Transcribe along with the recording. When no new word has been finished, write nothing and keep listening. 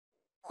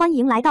欢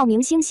迎来到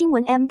明星新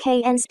闻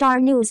MKN Star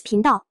News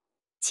频道，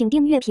请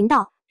订阅频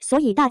道，所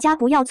以大家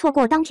不要错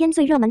过当天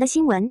最热门的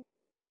新闻。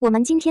我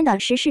们今天的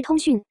时事通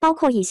讯包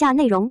括以下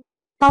内容：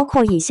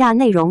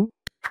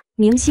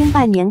明星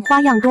拜年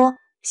花样多，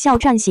肖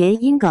战谐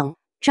音梗，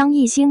张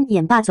艺兴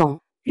演霸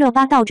总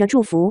，Reba道着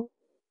祝福。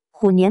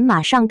虎年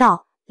马上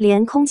到，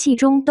连空气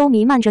中都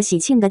弥漫着喜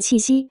庆的气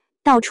息，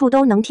到处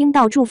都能听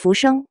到祝福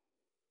声。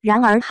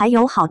然而还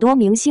有好多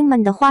明星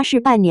们的花式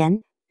拜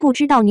年，不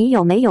知道你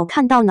有没有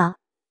看到呢？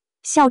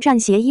肖战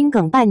谐音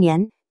梗拜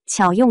年，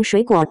巧用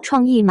水果，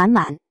创意满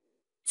满。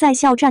在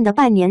肖战的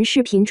拜年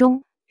视频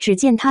中，只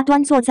见他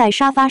端坐在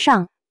沙发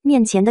上，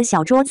面前的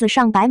小桌子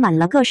上摆满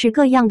了各式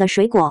各样的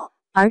水果，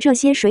而这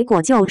些水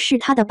果就是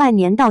他的拜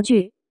年道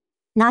具。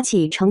拿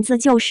起橙子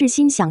就是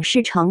心想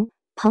事成，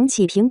捧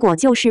起苹果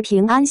就是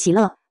平安喜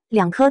乐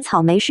，2颗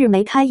草莓是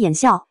眉开眼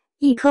笑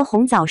，1颗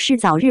红枣是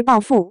早日暴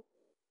富。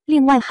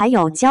另外还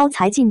有交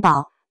财进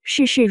宝，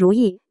事事如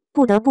意。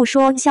不得不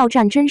说，肖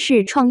战真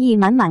是创意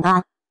满满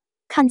啊！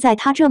看在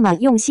他这么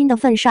用心的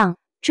份上，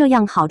这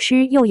样好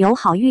吃又有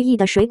好寓意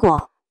的水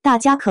果，大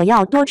家可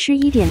要多吃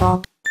一点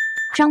哦。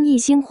张艺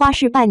兴花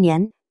式拜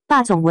年，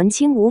霸总文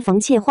青无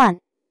缝切换。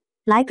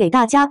来给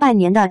大家拜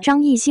年的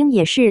张艺兴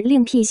也是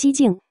另辟蹊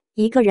径，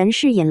一个人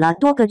饰演了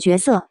多个角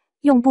色，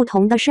用不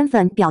同的身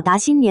份表达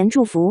新年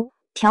祝福，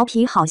调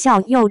皮好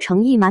笑又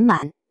诚意满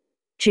满。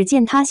只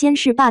见他先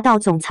是霸道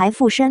总裁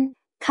附身，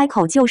开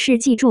口就是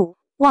记住，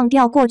忘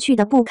掉过去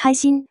的不开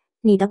心，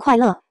你的快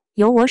乐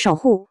由我守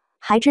护，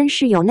还真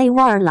是有那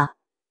味儿了。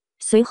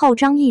随后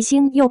张艺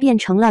兴又变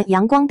成了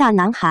阳光大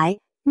男孩，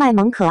卖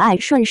萌可爱，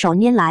顺手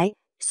拈来，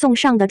送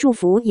上的祝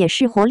福也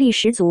是活力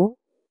十足。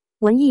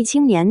文艺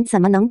青年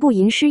怎么能不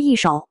吟诗一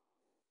首？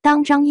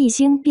当张艺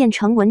兴变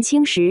成文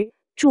青时，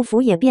祝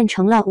福也变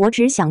成了我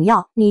只想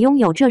要你拥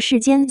有这世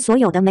间所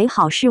有的美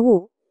好事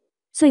物。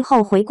最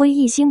后回归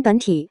艺兴本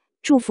体，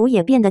祝福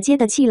也变得接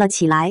地气了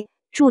起来。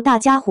祝大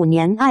家虎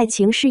年爱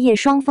情事业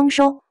双丰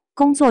收，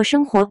工作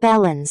生活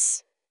balance。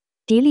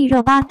迪丽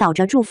热巴倒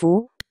着祝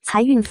福，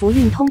财运福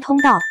运通通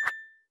到。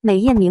美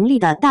艳明丽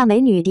的大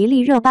美女迪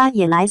丽热巴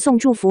也来送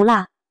祝福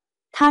啦！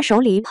她手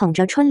里捧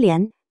着春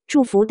联，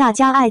祝福大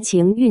家爱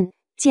情运、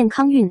健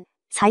康运、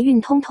财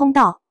运通通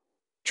到。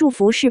祝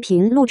福视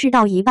频录制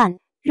到一半，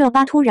热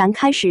巴突然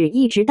开始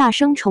一直大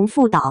声重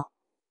复祷，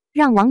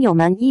让网友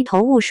们一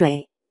头雾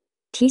水。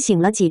提醒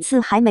了几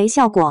次还没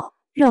效果，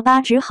热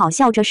巴只好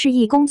笑着示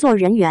意工作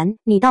人员：“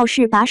你倒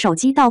是把手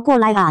机倒过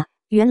来啊！”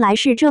原来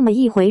是这么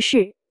一回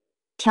事。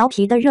调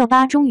皮的热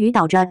巴终于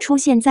倒着出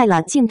现在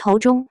了镜头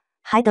中，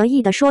还得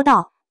意地说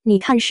道：“你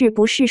看是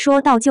不是说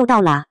到就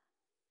到啦？”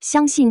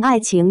相信爱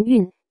情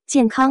运、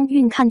健康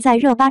运看在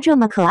热巴这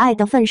么可爱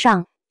的份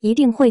上，一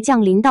定会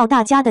降临到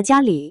大家的家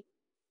里。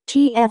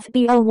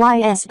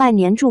TFBOYS 拜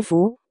年祝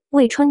福，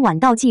为春晚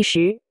倒计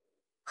时。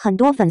很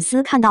多粉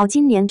丝看到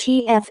今年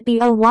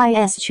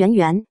TFBOYS 全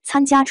员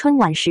参加春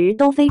晚时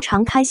都非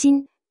常开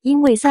心，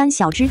因为3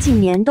小只近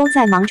年都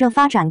在忙着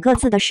发展各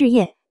自的事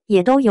业，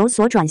也都有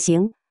所转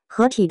型，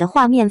合体的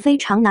画面非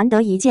常难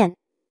得一见。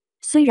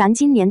虽然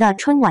今年的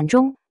春晚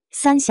中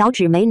3小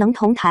只没能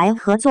同台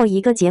合作一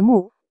个节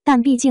目，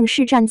但毕竟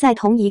是站在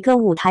同一个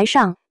舞台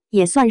上，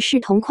也算是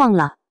同框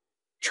了。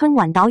春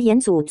晚导演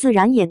组自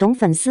然也懂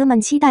粉丝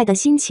们期待的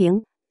心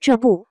情，这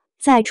不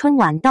在春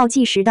晚倒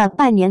计时的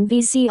拜年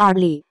VCR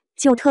里，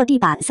就特地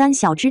把3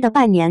小只的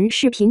拜年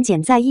视频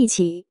剪在一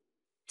起。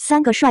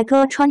3个帅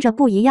哥穿着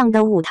不一样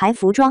的舞台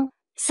服装，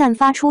散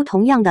发出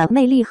同样的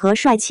魅力和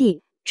帅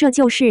气，这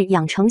就是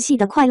养成系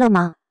的快乐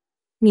吗？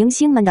明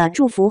星们的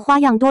祝福花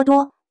样多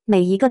多，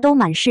每一个都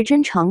满是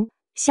真诚，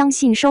相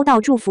信收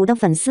到祝福的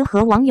粉丝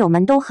和网友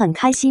们都很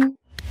开心。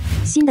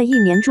新的一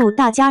年祝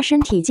大家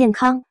身体健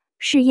康，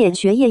事业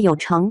学业有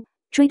成，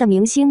追的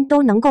明星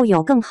都能够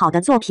有更好的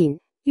作品，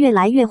越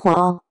来越火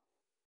哦！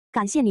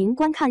感谢您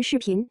观看视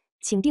频，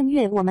请订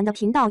阅我们的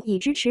频道以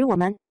支持我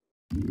们。